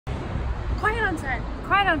Quiet on set.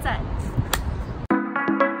 Quiet on set.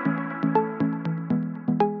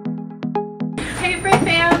 Hey Fray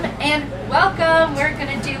fam, and welcome. We're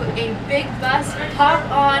gonna do a big bus hop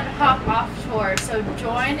on, hop off tour. So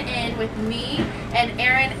join in with me and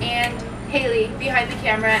Aaron and Haley behind the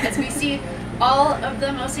camera as we see all of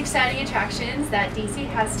the most exciting attractions that DC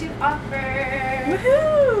has to offer.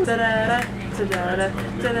 Woohoo! Da-da-da, da-da-da,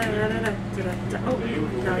 da-da-da, da-da-da. Oh,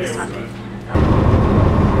 now he's talking.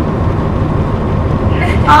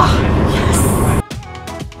 Oh, yes!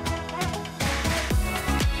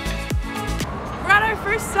 We're at our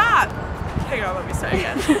first stop. Hang on, let me start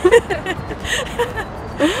again.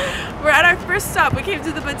 We're at our first stop. We came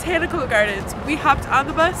to the botanical gardens. We hopped on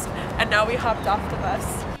the bus, and now we hopped off the bus.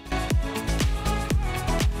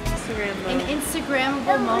 An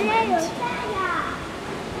Instagrammable moment.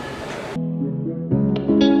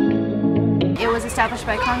 It was established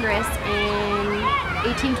by Congress in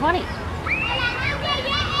 1820.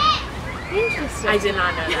 Interesting. I did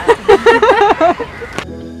not know that.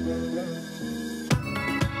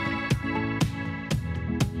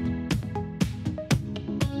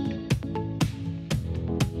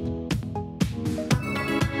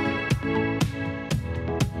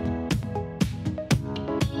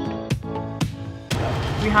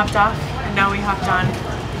 We hopped off, and now we hopped on.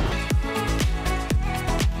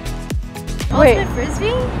 Ultimate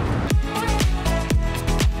Frisbee?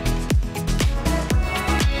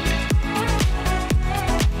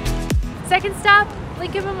 Second stop,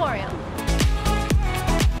 Lincoln Memorial.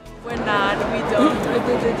 We're not, we don't,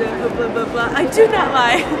 blah, blah, blah. I do not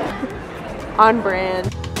lie. On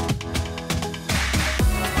brand.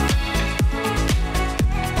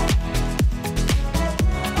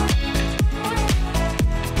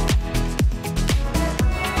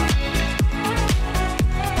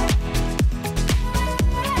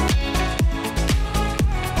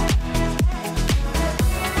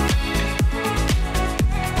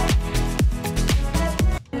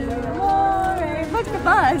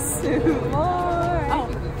 Bus. Oh,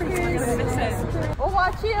 We'll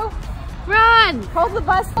watch you. Run! Hold the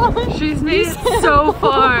bus. she's made it so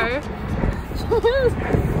far.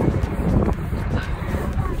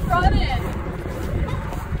 Run it.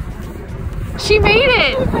 She made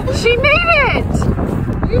it! She made it!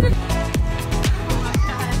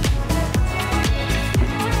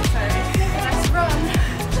 Let's run.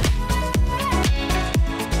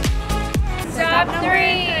 Stop 3.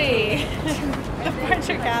 The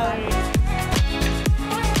Portrait Gallery.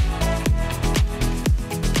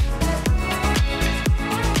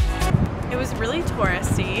 It was really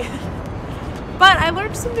touristy, but I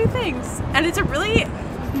learned some new things, and it's a really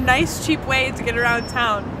nice, cheap way to get around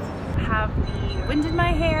town. Have the wind in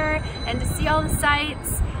my hair and to see all the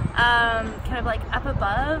sights kind of like up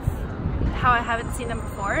above how I haven't seen them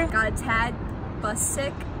before. Got a tad bus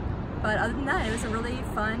sick, but other than that, it was a really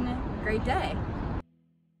fun, great day.